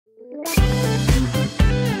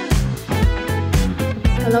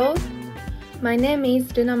My name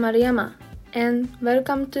is Luna Maruyama, and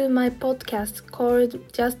welcome to my podcast called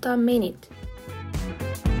Just a Minute.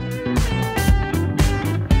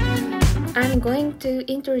 I'm going to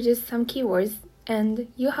introduce some keywords, and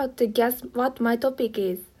you have to guess what my topic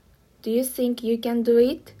is. Do you think you can do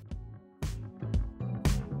it?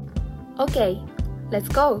 Okay, let's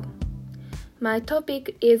go. My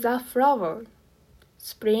topic is a flower.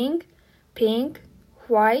 Spring, pink,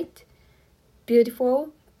 white, beautiful,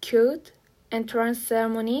 cute, entrance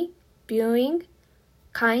ceremony, viewing,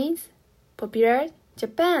 kinds, popular,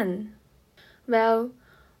 Japan. Well,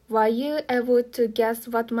 were you able to guess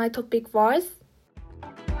what my topic was?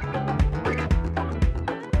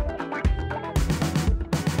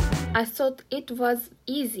 I thought it was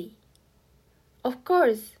easy. Of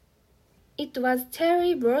course, it was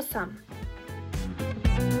cherry blossom.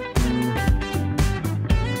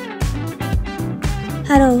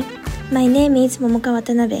 Hello, my name is Momoka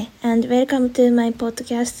Watanabe and welcome to my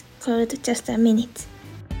podcast called Just a Minute.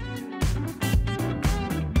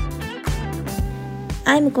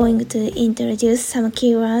 I'm going to introduce some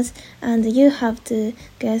keywords and you have to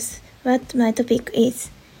guess what my topic is.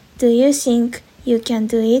 Do you think you can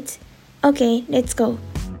do it? Okay, let's go.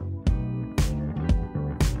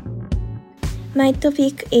 My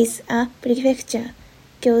topic is a prefecture.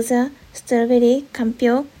 Gyoza, strawberry,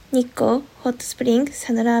 Kampyo, Nikko, hot spring,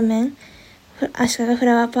 Sun Ramen, Ashikaga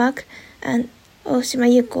Flower Park, and Oshima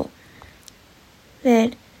Yuko.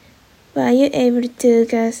 Well, were you able to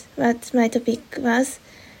guess what my topic was?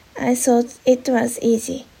 I thought it was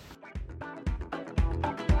easy.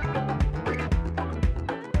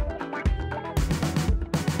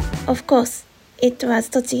 Of course, it was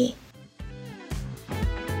Tochigi.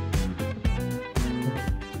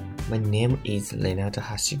 My name is Renata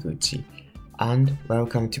Hashiguchi, and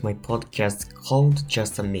welcome to my podcast called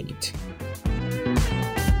Just a Minute.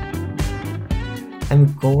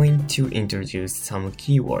 I'm going to introduce some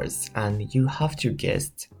keywords and you have to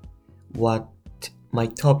guess what my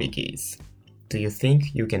topic is. Do you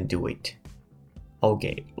think you can do it?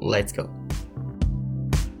 Okay, let's go.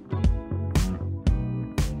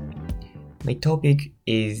 My topic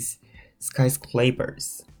is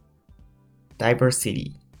skyscrapers,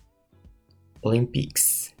 diversity,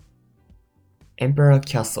 Olympics, Emperor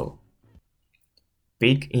Castle,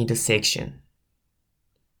 big intersection,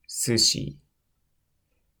 sushi,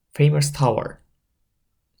 famous tower,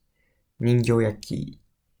 Ningyoyaki,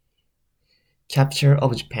 capture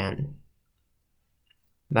of Japan,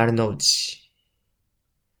 Marunouchi.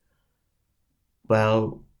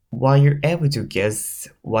 Well, were you able to guess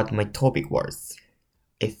what my topic was?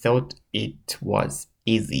 I thought it was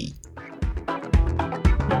easy.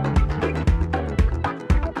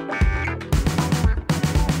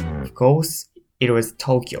 Of course, it was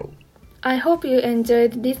Tokyo. I hope you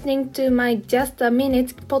enjoyed listening to my Just a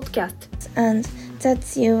Minute podcast. And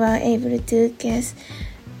that you were able to guess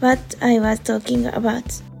what I was talking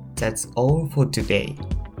about. That's all for today.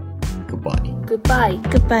 Goodbye. Goodbye.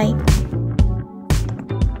 Goodbye.